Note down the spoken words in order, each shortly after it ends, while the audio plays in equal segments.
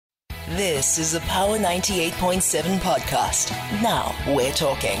This is a Power 98.7 podcast. Now we're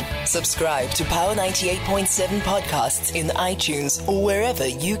talking. Subscribe to Power 98.7 podcasts in iTunes or wherever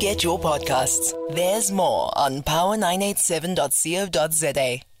you get your podcasts. There's more on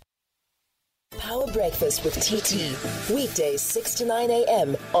power987.co.za. Power Breakfast with TT. Weekdays 6 to 9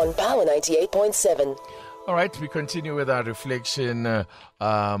 a.m. on Power 98.7. All right, we continue with our reflection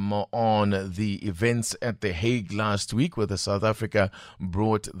on the events at The Hague last week, where South Africa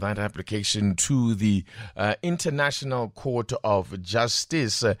brought that application to the International Court of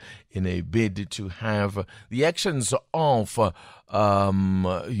Justice in a bid to have the actions of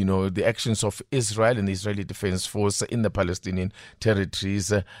the actions of Israel and the Israeli Defense Force in the Palestinian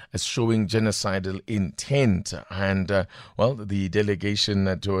territories as showing genocidal intent. And, the delegation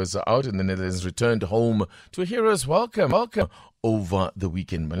that was out in the Netherlands returned home to a hero's welcome over the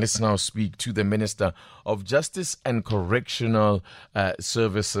weekend. But let's now speak to the Minister of Justice and Correctional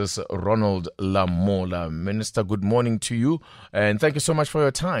Services, Ronald Lamola. Minister, good morning to you, and thank you so much for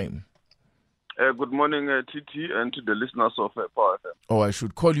your time. Good morning, TT, and to the listeners of Power FM. Oh, I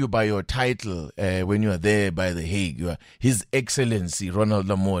should call you by your title when you are there by The Hague. You are His Excellency Ronald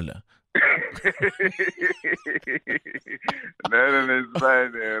Lamola. No, it's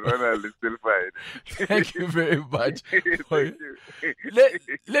fine. Ronald is still fine. Thank you very much. Thank you.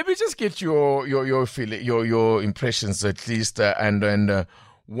 Let me just get your feeling, your impressions at least, and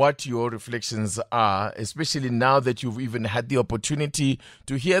what your reflections are, especially now that you've even had the opportunity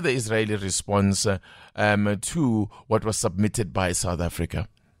to hear the Israeli response to what was submitted by South Africa.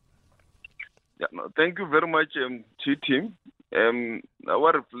 Yeah, no, thank you very much, TT.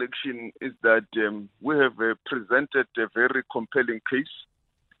 Our reflection is that we have presented a very compelling case,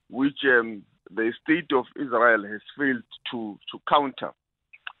 which the state of Israel has failed to counter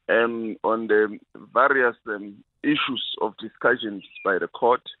on the various issues of discussions by the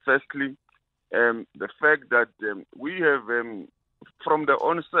court. Firstly, the fact that we have, from the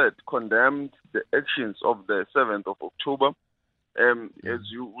onset, condemned the actions of the 7th of October. As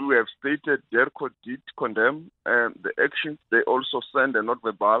we have stated, their court did condemn the actions. They also sent a note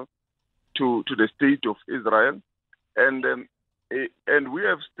verbal to the state of Israel. And we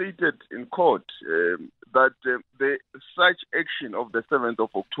have stated in court that the such action of the 7th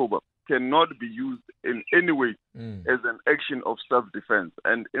of October cannot be used in any way as an action of self-defense.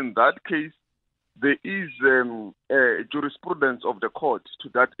 And in that case, there is a jurisprudence of the court to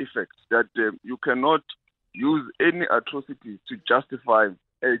that effect, that you cannot use any atrocity to justify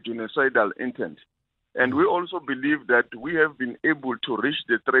a genocidal intent. And we also believe that we have been able to reach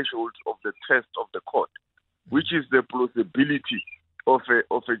the threshold of the test of the court, which is the plausibility of a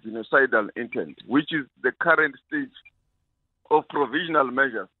genocidal intent, which is the current stage of provisional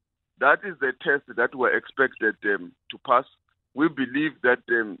measures. That is the test that we're expected to pass. We believe that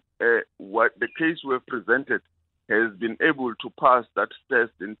what the case we have presented has been able to pass that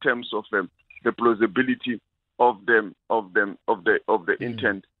test in terms of the plausibility of the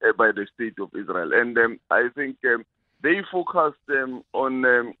intent by the state of Israel. And I think they focused on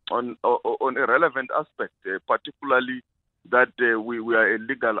a relevant aspect, particularly that we are a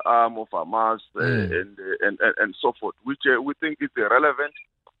legal arm of Hamas and so forth, which we think is irrelevant.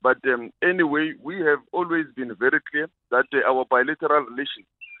 But anyway, we have always been very clear that our bilateral relations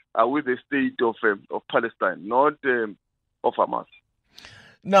are with the state of Palestine, not of Hamas.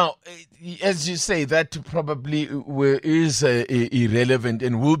 Now, as you say, that probably is irrelevant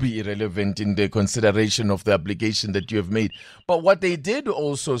and will be irrelevant in the consideration of the application that you have made. But what they did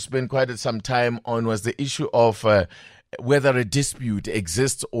also spend quite some time on was the issue of whether a dispute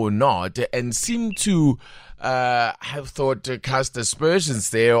exists or not, and seem to have thought to cast aspersions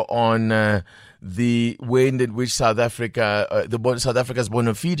there on the way in which South Africa's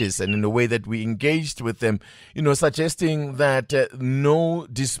bona fides, and in the way that we engaged with them, suggesting that no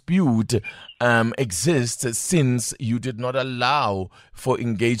dispute exists since you did not allow for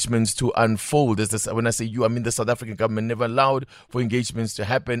engagements to unfold. When I say you, I mean the South African government never allowed for engagements to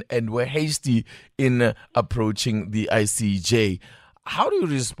happen and were hasty in approaching the ICJ. How do you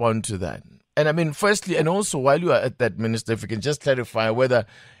respond to that? And I mean, firstly, and also while you are at that, Minister, if you can just clarify whether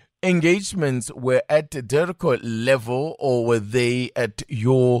engagements were at DIRCO level or were they at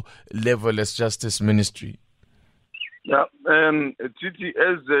your level as Justice Ministry? Yeah, Titi,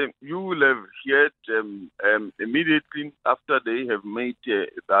 as you will have heard immediately after they have made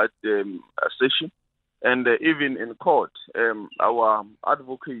that assertion, and even in court, our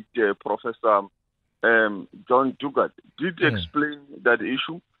advocate, Professor John Dugard, did explain that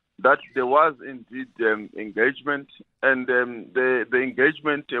issue, that there was indeed engagement, and the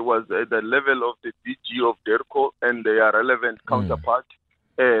engagement was at the level of the DG of DIRCO and their relevant counterpart.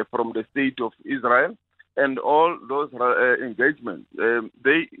 from the state of Israel. And all those engagements,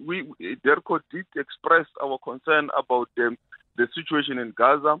 DERCO did express our concern about the situation in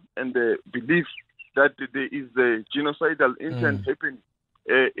Gaza and the belief that there is a genocidal intent happening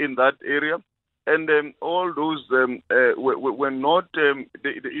in that area. And all those were not, the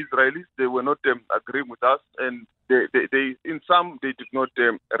Israelis, they were not agreeing with us. And they in some, they did not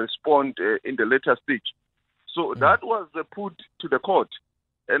respond in the later stage. So that was put to the court.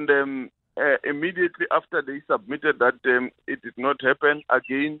 And immediately after they submitted that, it did not happen.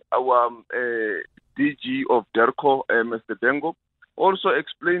 Again, our DG of DERCO, Mr. Dengo, also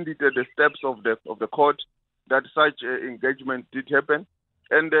explained it at the steps of the court that such engagement did happen.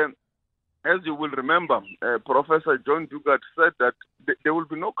 And as you will remember, Professor John Dugard said that there will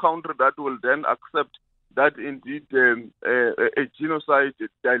be no country that will then accept that indeed a genocidal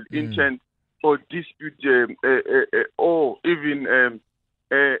intent or dispute or even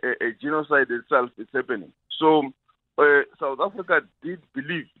a genocide itself is happening. So South Africa did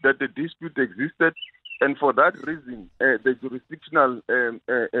believe that the dispute existed, and for that reason, the jurisdictional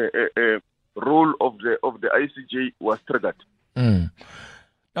role of the ICJ was triggered.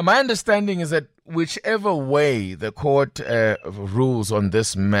 Now, my understanding is that whichever way the court rules on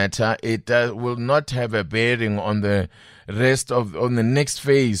this matter, it will not have a bearing on the on the next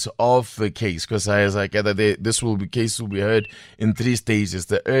phase of the case, because as I gather, case will be heard in 3 stages.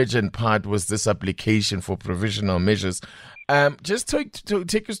 The urgent part was this application for provisional measures. Just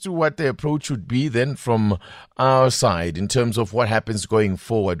take us to what the approach would be then from our side in terms of what happens going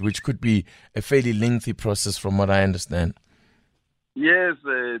forward, which could be a fairly lengthy process from what I understand. Yes,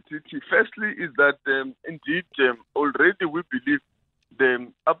 Titi. Firstly is that indeed already we believe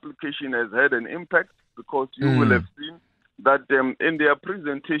the application has had an impact, because you will have seen that in their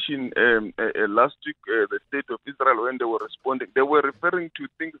presentation last week, the State of Israel, when they were responding, they were referring to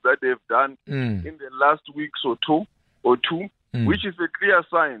things that they've done in the last weeks or two, which is a clear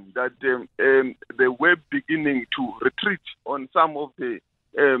sign that they were beginning to retreat on some of the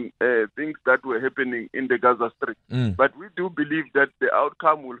things that were happening in the Gaza Strip. But we do believe that the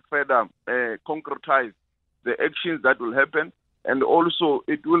outcome will further concretize the actions that will happen. And also,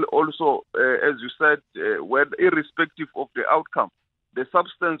 it will also, as you said, irrespective of the outcome, the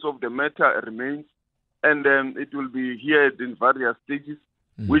substance of the matter remains, and it will be heard in various stages,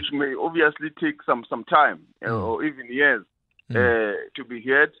 which may obviously take some time or even years to be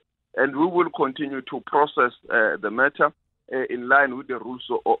heard. And we will continue to process the matter in line with the rules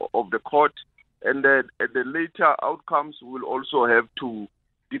of the court. And the later outcomes will also have to,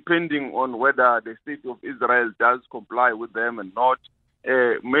 depending on whether the State of Israel does comply with them and not,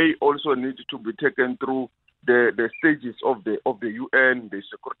 may also need to be taken through the stages of the UN, the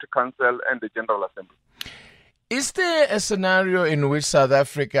Security Council, and the General Assembly. Is there a scenario in which South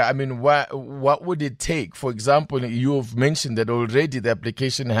Africa, what would it take? For example, you've mentioned that already the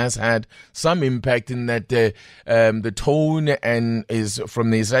application has had some impact in that the tone and is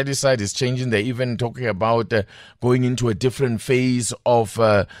from the Israeli side is changing. They're even talking about going into a different phase of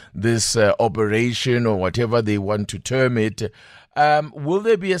this operation or whatever they want to term it. Will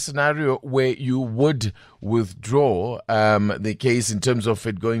there be a scenario where you would withdraw the case in terms of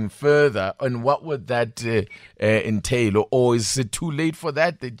it going further, and what would that entail? Or is it too late for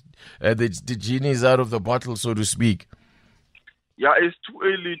that? The genie is out of the bottle, so to speak. Yeah, it's too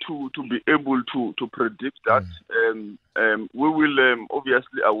early to be able to predict that. We will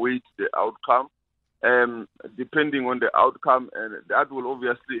obviously await the outcome. Depending on the outcome, and that will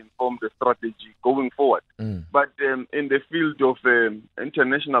obviously inform the strategy going forward. But in the field of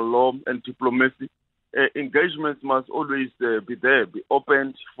international law and diplomacy, engagements must always be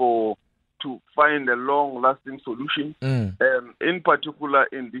opened to find a long-lasting solution. In particular,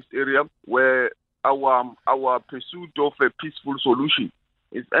 in this area where our pursuit of a peaceful solution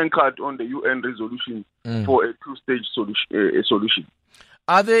is anchored on the UN resolution for a two-stage solution.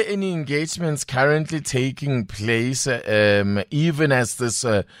 Are there any engagements currently taking place, even as this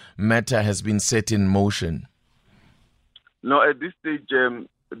matter has been set in motion? No, at this stage,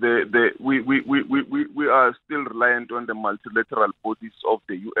 we are still reliant on the multilateral bodies of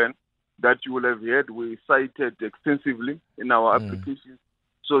the UN that you will have heard we cited extensively in our applications.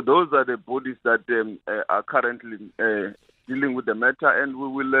 So those are the bodies that are currently dealing with the matter, and we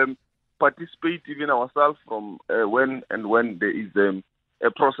will participate even ourselves from when there is a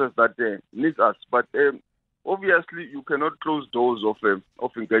process that needs us. But obviously, you cannot close doors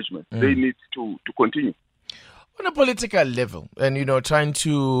of engagement. They need to continue. On a political level, and trying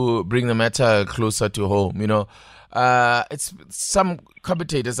to bring the matter closer to home, it's some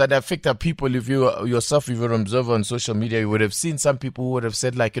commentators that affect our people. If you yourself, if you're an observer on social media, you would have seen some people who would have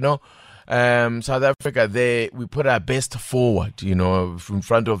said, like, South Africa, we put our best forward, in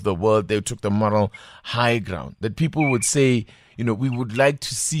front of the world. They took the moral high ground. That people would say, we would like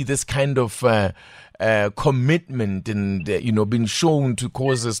to see this kind of commitment and, being shown to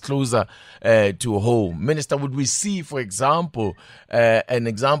cause us closer to home. Minister, would we see, for example, an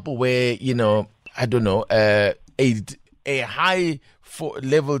example where, I don't know, a high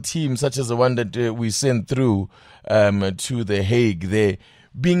level team such as the one that we sent through to The Hague, they're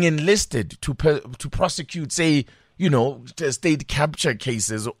being enlisted to prosecute, say, state capture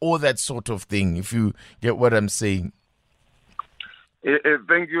cases or that sort of thing, if you get what I'm saying?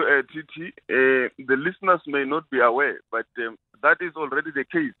 Thank you, Titi. The listeners may not be aware, but that is already the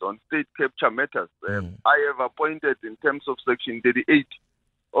case on state capture matters. I have appointed, in terms of Section 38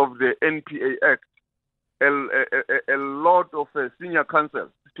 of the NPA Act, a lot of senior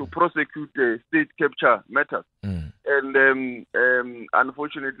counsels to prosecute state capture matters. And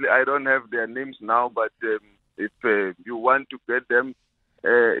unfortunately, I don't have their names now, but if you want to get them,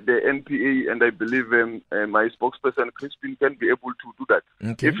 the NPA, and I believe my spokesperson, Crispin, can be able to do that.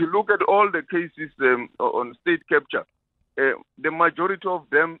 Okay. If you look at all the cases on state capture, the majority of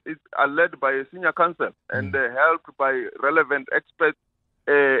them are led by a senior counsel and helped by relevant experts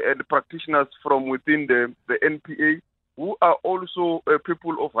and practitioners from within the NPA, who are also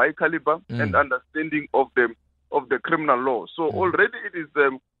people of high caliber and understanding of the criminal law. So already it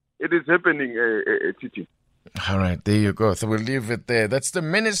is happening, Titi. All right, there you go. So we'll leave it there. That's the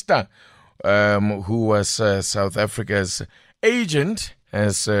minister who was South Africa's agent,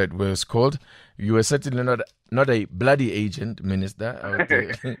 as it was called. You were certainly not a bloody agent, Minister.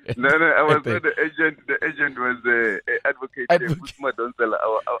 No, I was not the agent. The agent was Advocate Busma Donsela,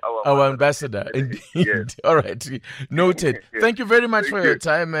 our ambassador. Indeed. Yes. All right, noted. Yes. Thank you very much for your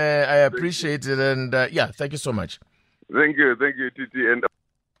time. I appreciate it, and thank you so much. Thank you, Titi,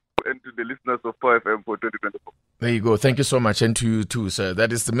 and to the listeners of Power FM for 2024. There you go. Thank you so much. And to you too, sir.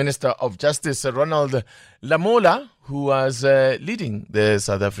 That is the Minister of Justice, Ronald Lamola, who was leading the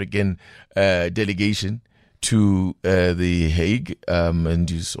South African delegation to The Hague, and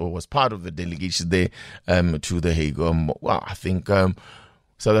was part of the delegation there to The Hague. I think South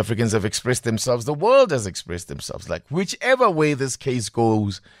Africans have expressed themselves. The world has expressed themselves. Like, whichever way this case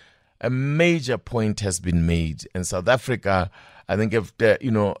goes, a major point has been made. And South Africa, I think, have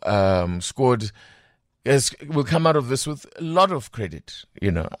scored, will come out of this with a lot of credit,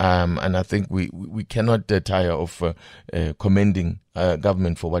 and I think we cannot tire of commending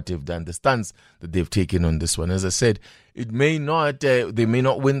government for what they've done, the stance that they've taken on this one. As I said, they may not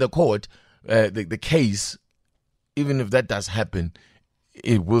win the court, the case. Even if that does happen,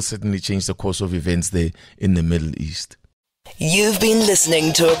 it will certainly change the course of events there in the Middle East. You've been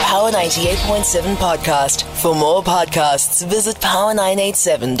listening to a Power 98.7 podcast. For more podcasts, visit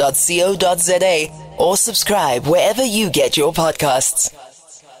power987.co.za or subscribe wherever you get your podcasts.